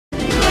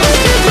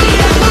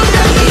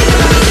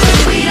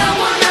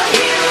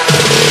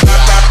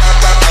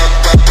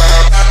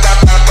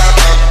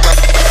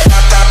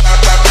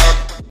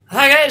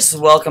guys,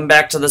 welcome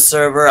back to the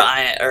server,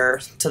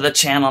 to the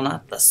channel,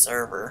 not the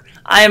server.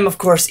 I am, of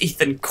course,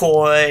 Ethan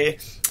Coy,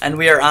 and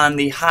we are on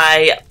the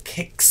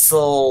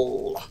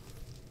Hypixel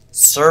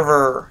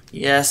Server.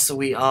 Yes,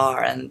 we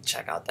are, and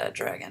check out that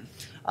dragon.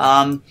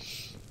 I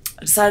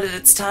decided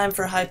it's time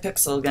for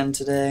Hypixel again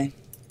today.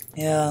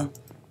 Yeah,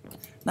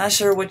 not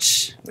sure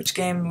which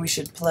game we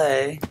should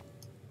play,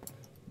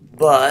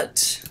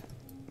 but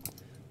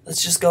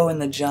let's just go in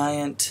the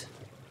giant...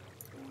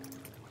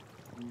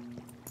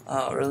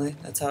 Oh, really?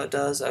 That's how it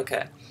does?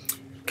 Okay.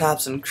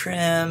 Cops and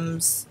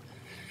Crims,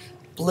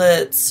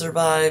 Blitz,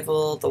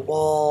 Survival, The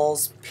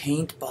Walls,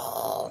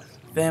 Paintball,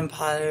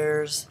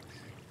 Vampires,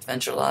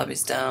 Adventure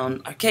Lobbies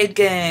down, Arcade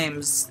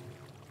Games,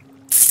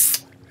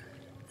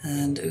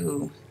 and,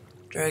 ooh,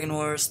 Dragon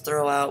Wars,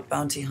 Throwout,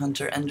 Bounty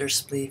Hunter, Ender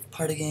Spleef,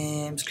 Party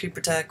Games, Creeper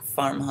Tech,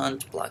 Farm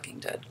Hunt, Blocking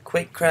Dead,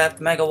 Quakecraft,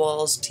 Mega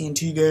Walls,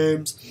 TNT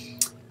Games,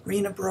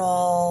 Arena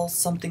Brawl,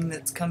 something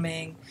that's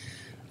coming.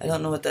 I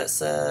don't know what that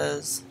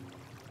says.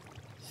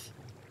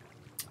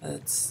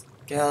 That's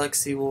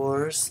Galaxy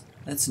Wars.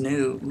 That's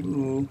new.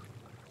 Ooh.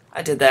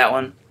 I did that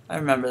one. I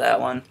remember that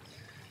one.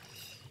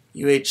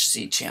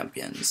 UHC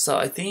Champions. So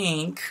I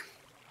think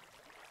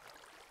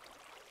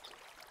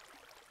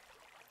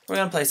we're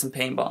going to play some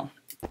paintball.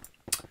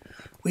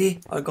 We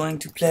are going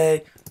to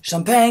play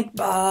some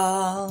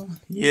paintball.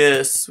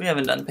 Yes, we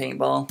haven't done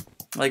paintball.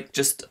 Like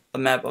just a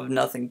map of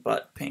nothing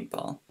but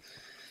paintball.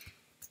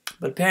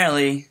 But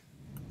apparently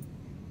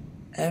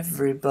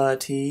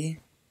everybody...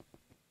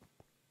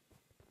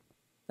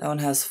 That one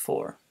has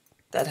 4.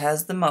 That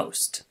has the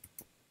most.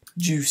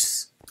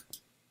 Juice.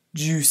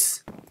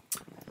 Juice.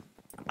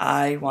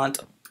 I want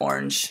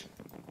orange.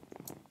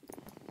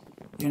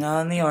 You're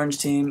not on the orange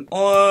team.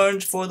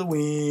 Orange for the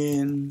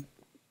win.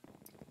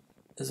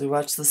 As we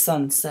watch the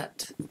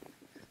sunset.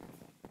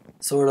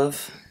 Sort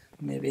of.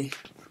 Maybe.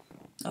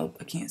 Oh,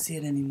 I can't see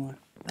it anymore.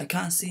 I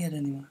can't see it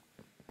anymore.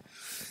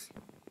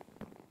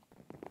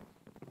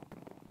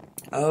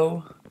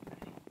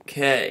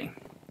 Okay.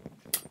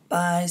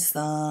 Bye,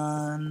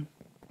 son.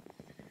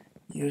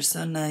 You're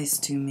so nice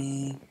to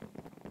me.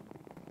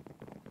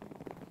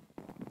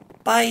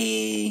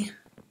 Bye.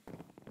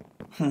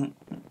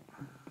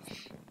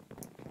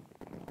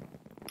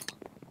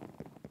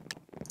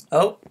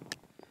 Oh.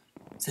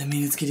 Does that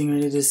mean it's getting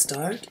ready to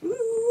start?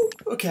 Ooh.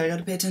 Okay, I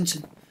gotta pay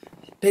attention.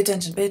 Pay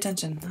attention, pay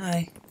attention.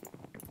 Hi.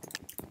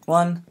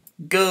 1,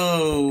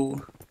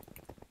 go.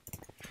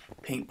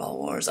 Paintball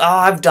Wars. Oh,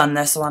 I've done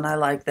this one. I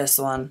like this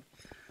one.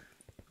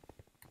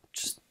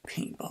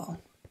 Paintball.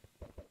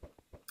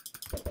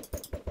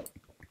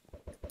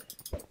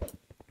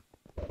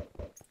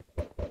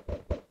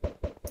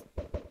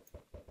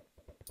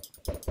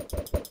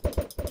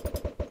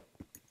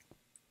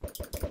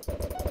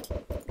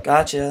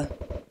 Gotcha.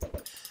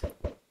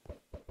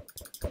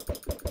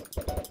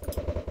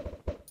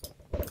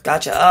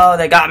 Gotcha. Oh,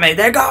 they got me.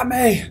 They got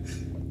me.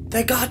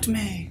 They got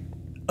me.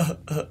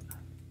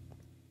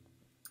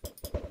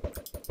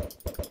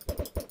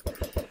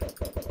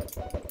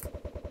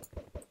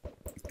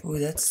 Ooh,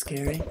 that's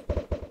scary.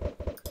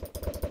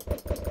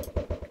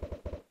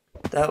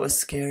 That was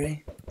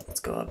scary. Let's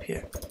go up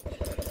here.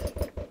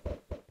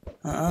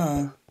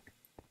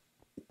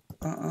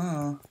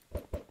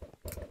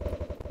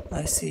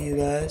 I see you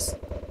guys.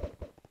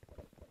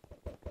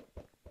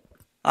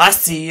 I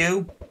see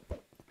you.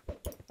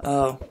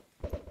 Oh.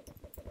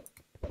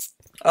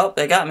 Oh,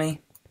 they got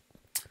me.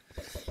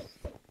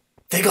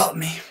 They got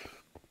me.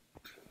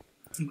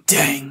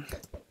 Dang.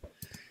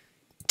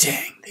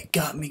 Dang, they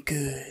got me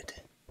good.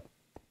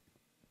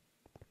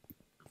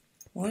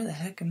 Where the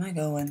heck am I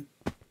going?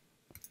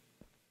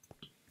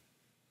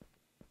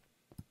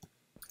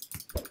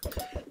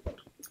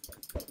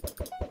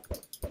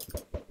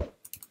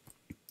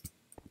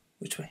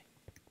 Which way?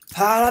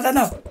 Ah, I don't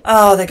know.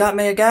 Oh, they got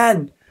me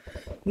again.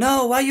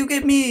 No, why you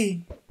get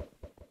me?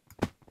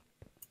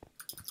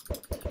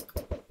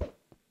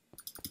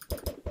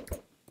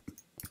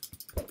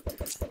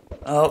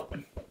 Oh,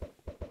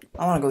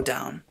 I want to go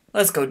down.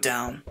 Let's go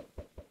down.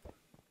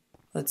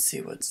 Let's see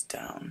what's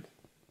down.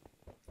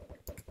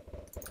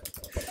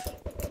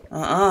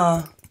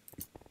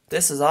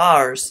 This is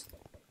ours.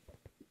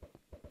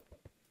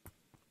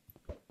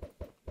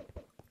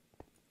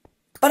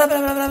 I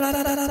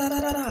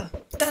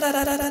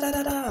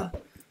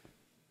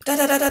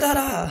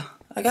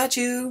got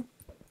you.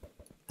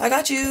 I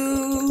got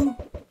you.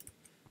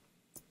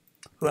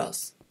 Who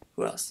else?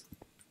 Who else?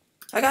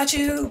 I got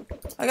you.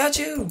 I got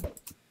you.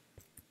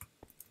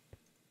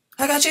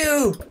 I got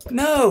you.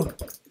 No.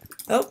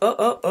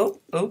 Oh,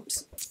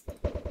 oops.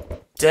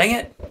 Dang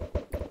it.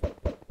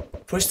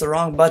 Pushed the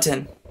wrong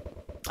button.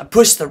 I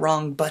pushed the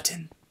wrong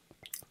button.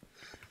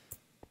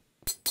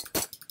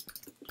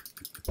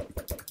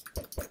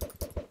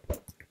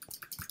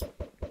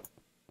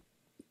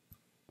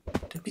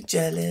 Don't be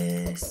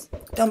jealous.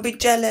 Don't be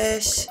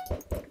jealous.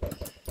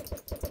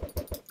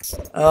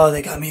 Oh,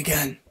 they got me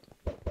again.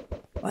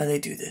 Why they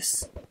do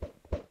this?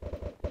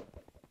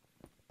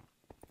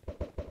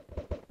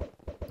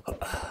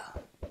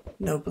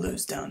 No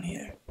blues down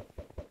here.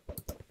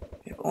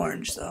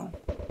 orange, though.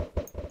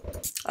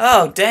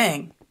 Oh,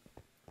 dang.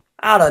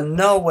 Out of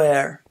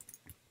nowhere.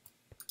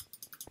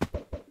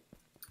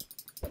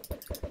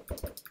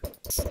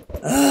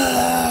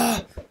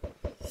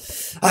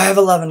 I have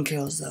 11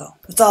 kills, though.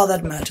 That's all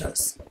that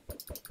matters.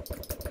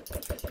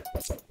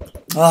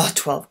 Oh,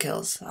 12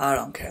 kills. I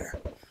don't care.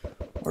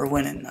 We're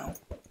winning, though.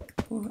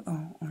 Ooh,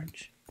 oh,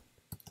 orange.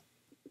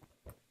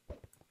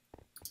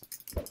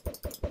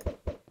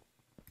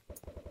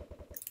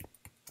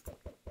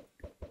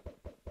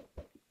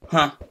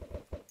 Huh.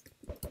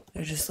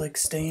 They're just like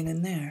staying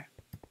in there.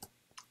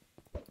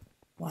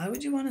 Why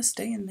would you want to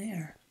stay in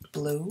there?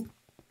 Blue?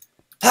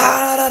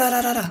 Ah, da, da,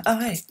 da, da, da. Oh,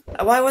 hey.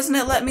 Why wasn't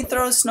it letting me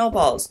throw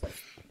snowballs?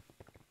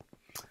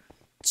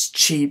 It's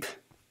cheap.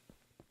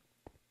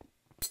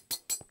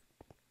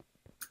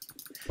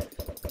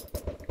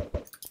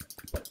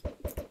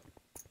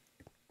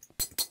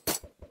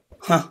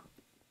 Huh.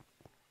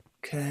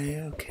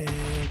 Okay, okay,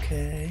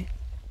 okay.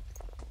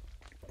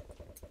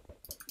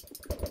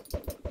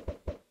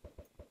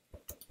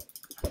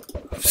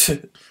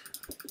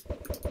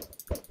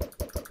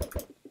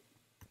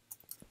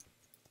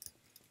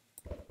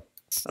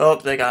 Oh,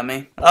 they got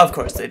me. Of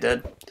course they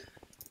did.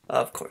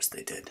 Of course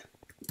they did.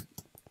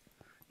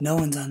 No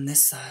one's on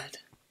this side.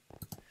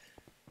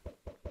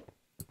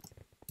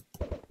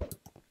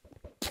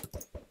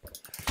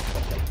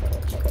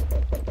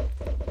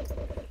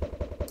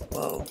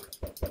 Whoa.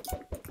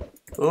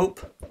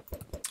 Oop.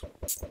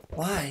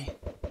 Why?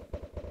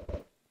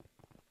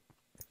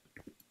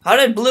 How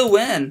did blue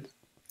win?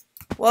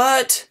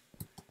 What?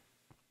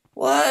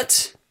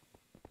 What?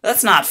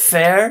 That's not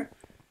fair.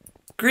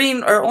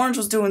 Green or orange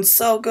was doing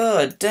so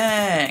good.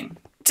 Dang.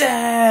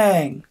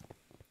 Dang.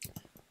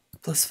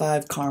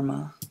 +5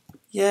 karma.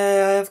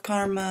 Yay, I have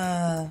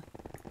karma.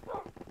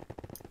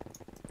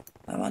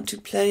 I want to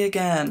play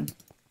again.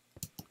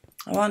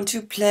 I want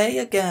to play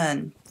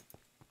again.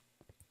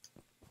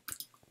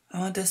 I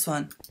want this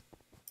one.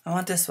 I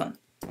want this one.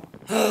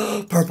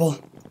 Purple.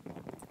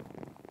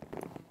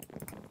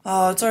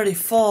 Oh, it's already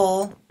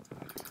full.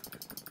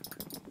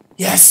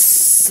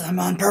 Yes, I'm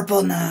on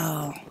purple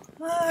now.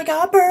 I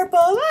got purple.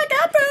 I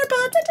got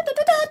purple.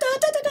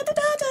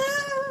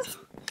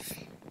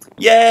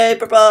 Yay,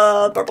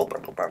 purple, purple,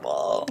 purple,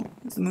 purple.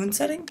 Is the moon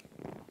setting?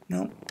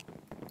 No.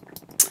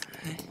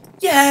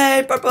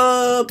 Yay,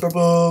 purple,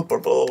 purple,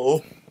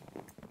 purple.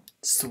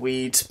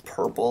 Sweet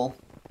purple.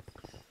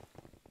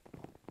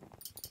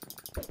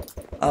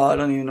 Oh, I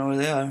don't even know where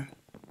they are.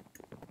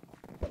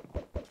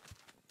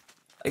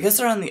 I guess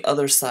they're on the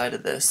other side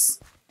of this.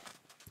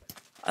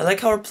 I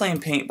like how we're playing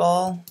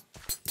paintball,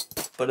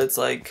 but it's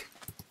like...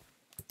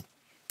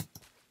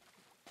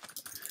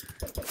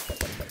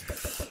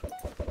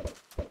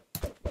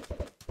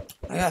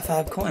 I got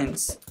 5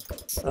 coins.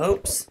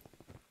 Oops.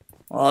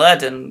 Well, that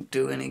didn't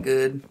do any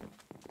good.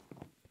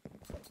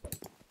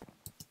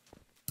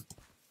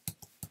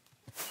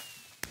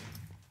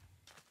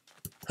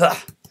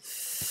 Ha!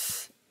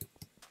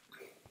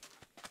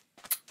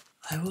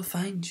 I will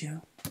find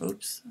you.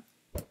 Oops.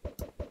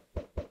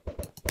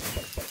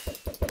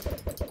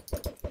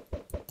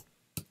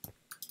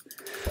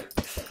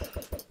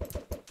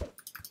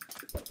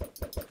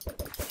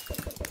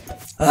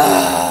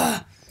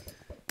 Ah!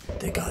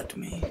 They got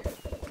me.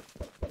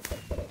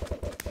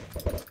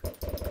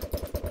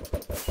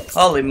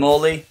 Holy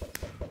moly.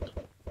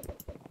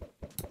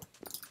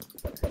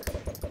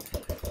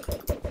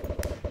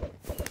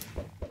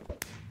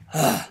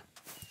 Ah.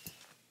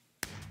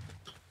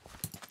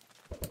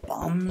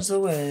 Bombs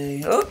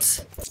away.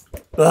 Oops.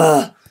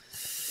 Ah.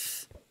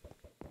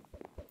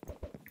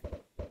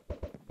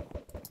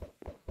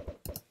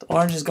 The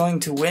orange is going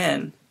to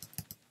win.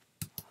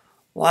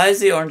 Why is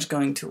the orange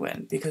going to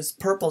win? Because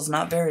purple's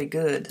not very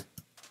good.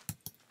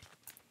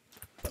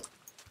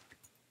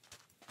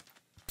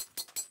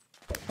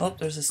 Oh,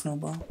 there's a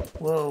snowball.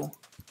 Whoa.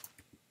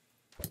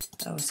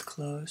 That was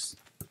close.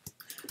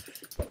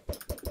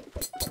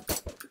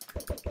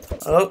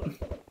 Oh.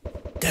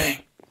 Dang.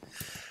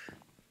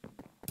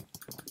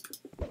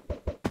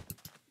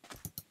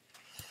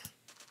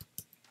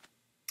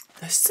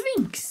 The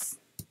Sphinx.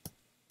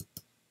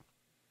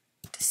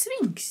 The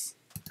Sphinx.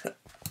 Huh.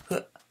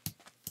 Huh.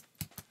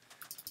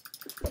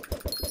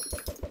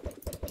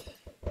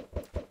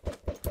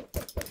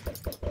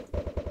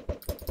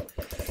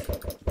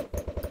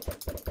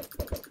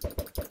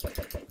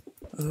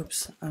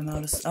 Oops, I'm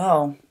out of...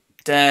 Oh,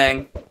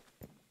 dang.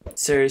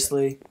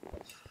 Seriously.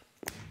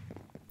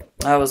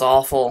 That was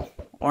awful.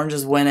 Orange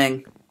is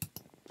winning.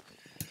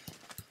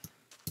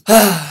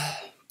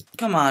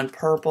 Come on,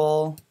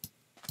 purple.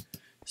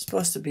 You're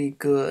supposed to be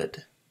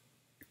good.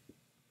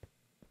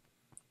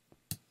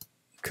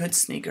 You could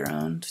sneak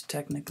around,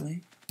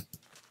 technically.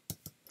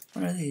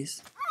 What are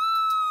these?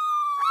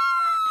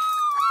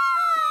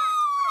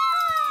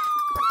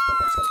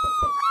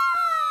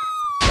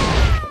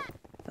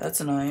 That's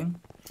annoying.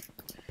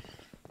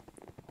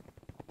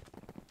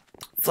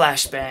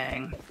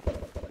 Flashbang.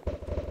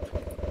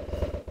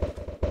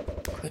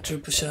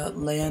 Quadruple shot,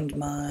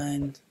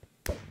 landmine.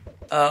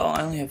 Oh,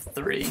 I only have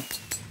 3.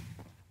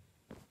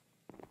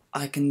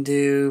 I can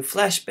do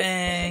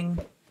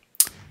flashbang,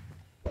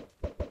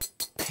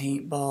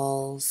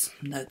 paintballs.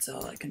 That's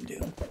all I can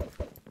do.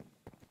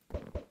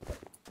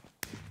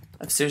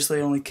 I've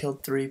seriously only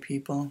killed 3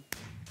 people.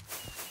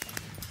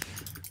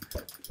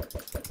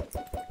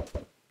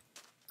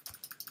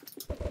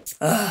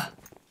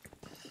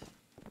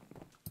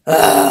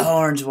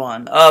 Orange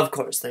won. Of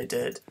course they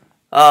did.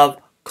 Of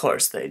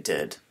course they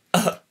did.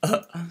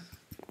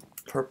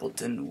 Purple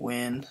didn't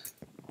win.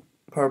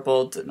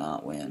 Purple did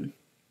not win.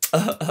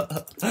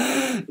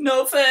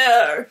 No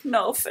fair.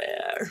 No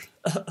fair.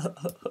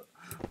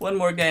 One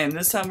more game.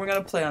 This time we're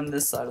gonna play on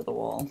this side of the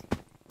wall.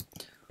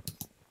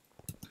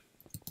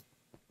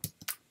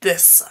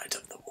 This side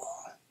of the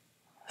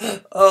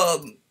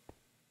wall.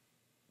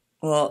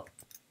 Well,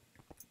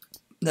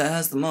 that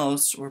has the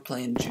most. We're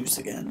playing Juice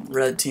again.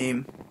 Red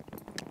team.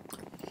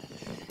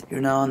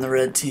 You're now on the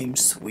red team.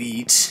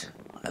 Sweet.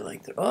 I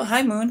like that. Oh,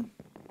 hi, Moon.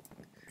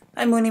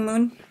 Hi, Moony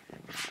Moon.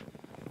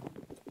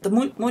 The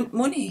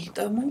Moony.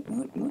 The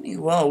Moony.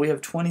 Whoa, we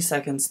have 20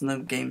 seconds and the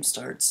game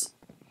starts.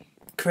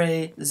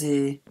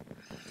 Crazy.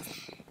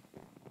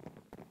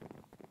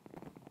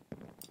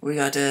 We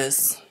got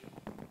this.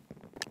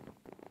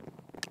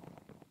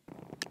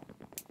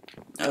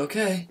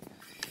 Okay.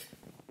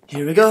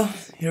 Here we go.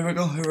 Here we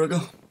go. Here we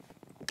go.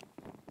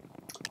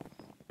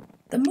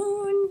 The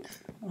moon.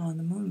 Oh,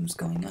 the moon's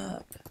going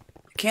up.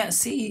 I can't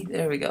see.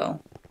 There we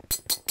go.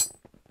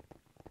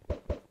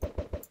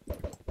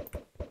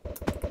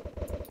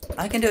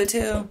 I can do it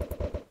too.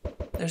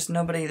 There's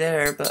nobody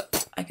there,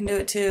 but I can do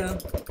it too.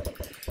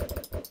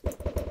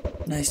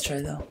 Nice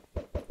try though.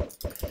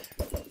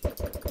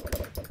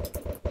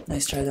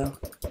 Nice try though.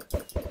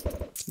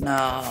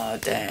 Nah,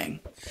 dang.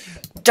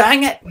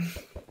 Dang it!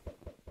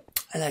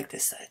 I like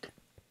this side.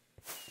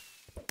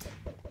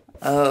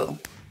 Oh.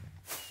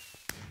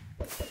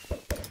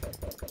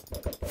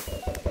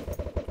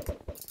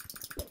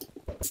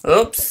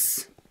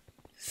 Oops.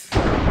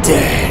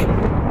 Dang.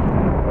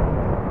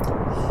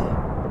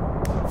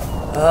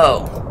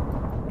 Oh.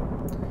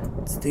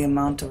 It's the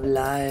amount of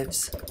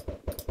lives.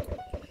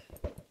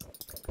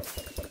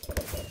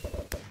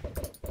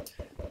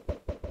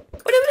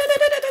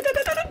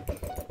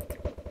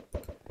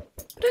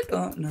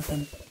 Oh,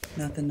 nothing.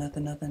 Nothing,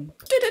 nothing, nothing.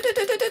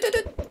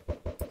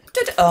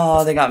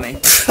 Oh, they got me.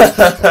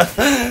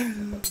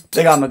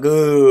 They got me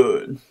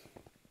good.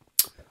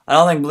 I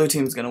don't think blue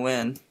team's gonna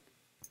win.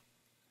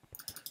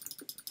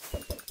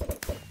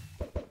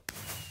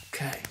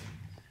 Okay.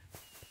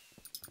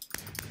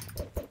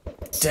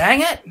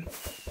 Dang it!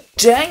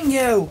 Dang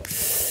you!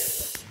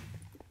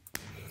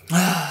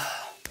 I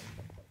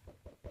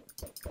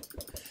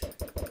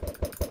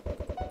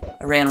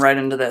ran right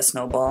into that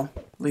snowball.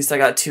 At least I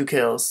got 2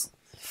 kills.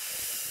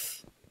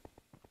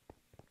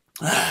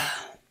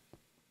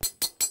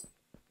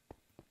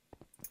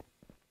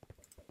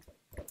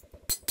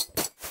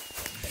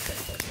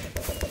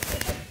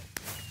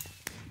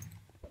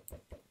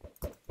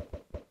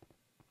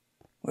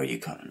 Where are you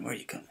coming? Where are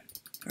you coming?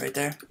 Right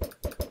there?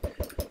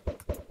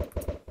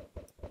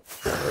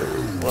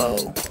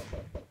 Whoa.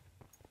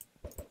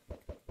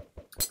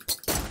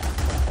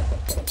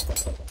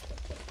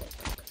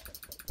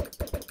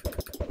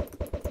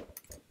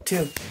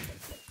 Two.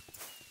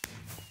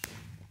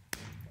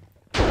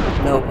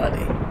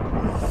 Nobody.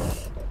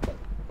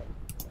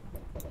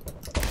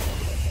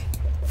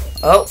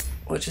 Oh,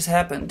 what just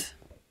happened?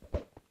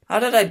 How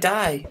did I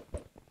die?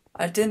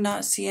 I did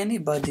not see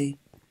anybody.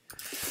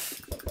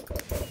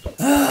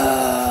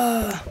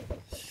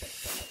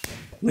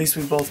 At least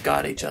we both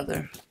got each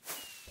other.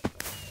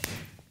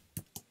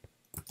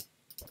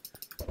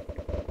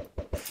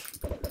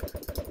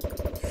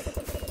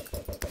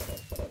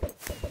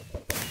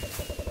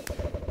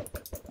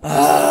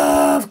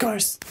 Of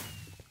course.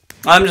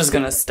 I'm just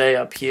gonna stay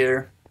up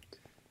here.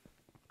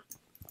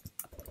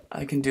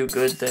 I can do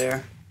good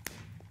there.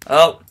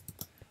 Oh.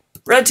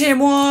 Red team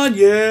won!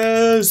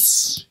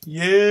 Yes!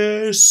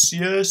 Yes,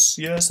 yes,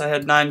 yes. I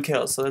had 9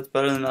 kills, so that's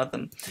better than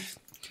nothing.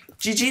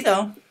 GG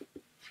though.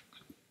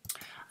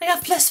 I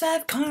got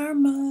 +5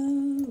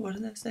 karma. What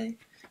did that say?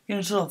 You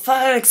know, total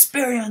 5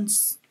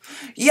 experience.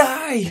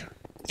 Yay!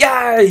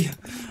 Yay!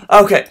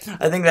 Okay,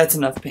 I think that's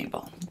enough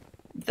paintball.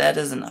 That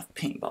is enough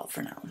paintball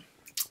for now.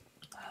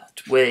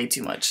 It's way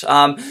too much.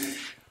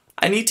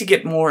 I need to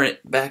get more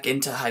back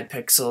into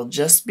Hypixel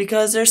just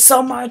because there's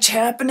so much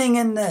happening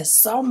in this.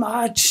 So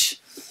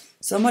much.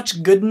 So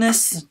much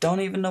goodness.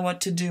 Don't even know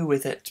what to do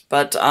with it.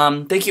 But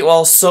thank you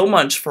all so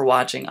much for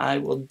watching. I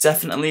will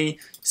definitely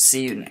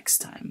see you next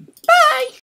time. Bye!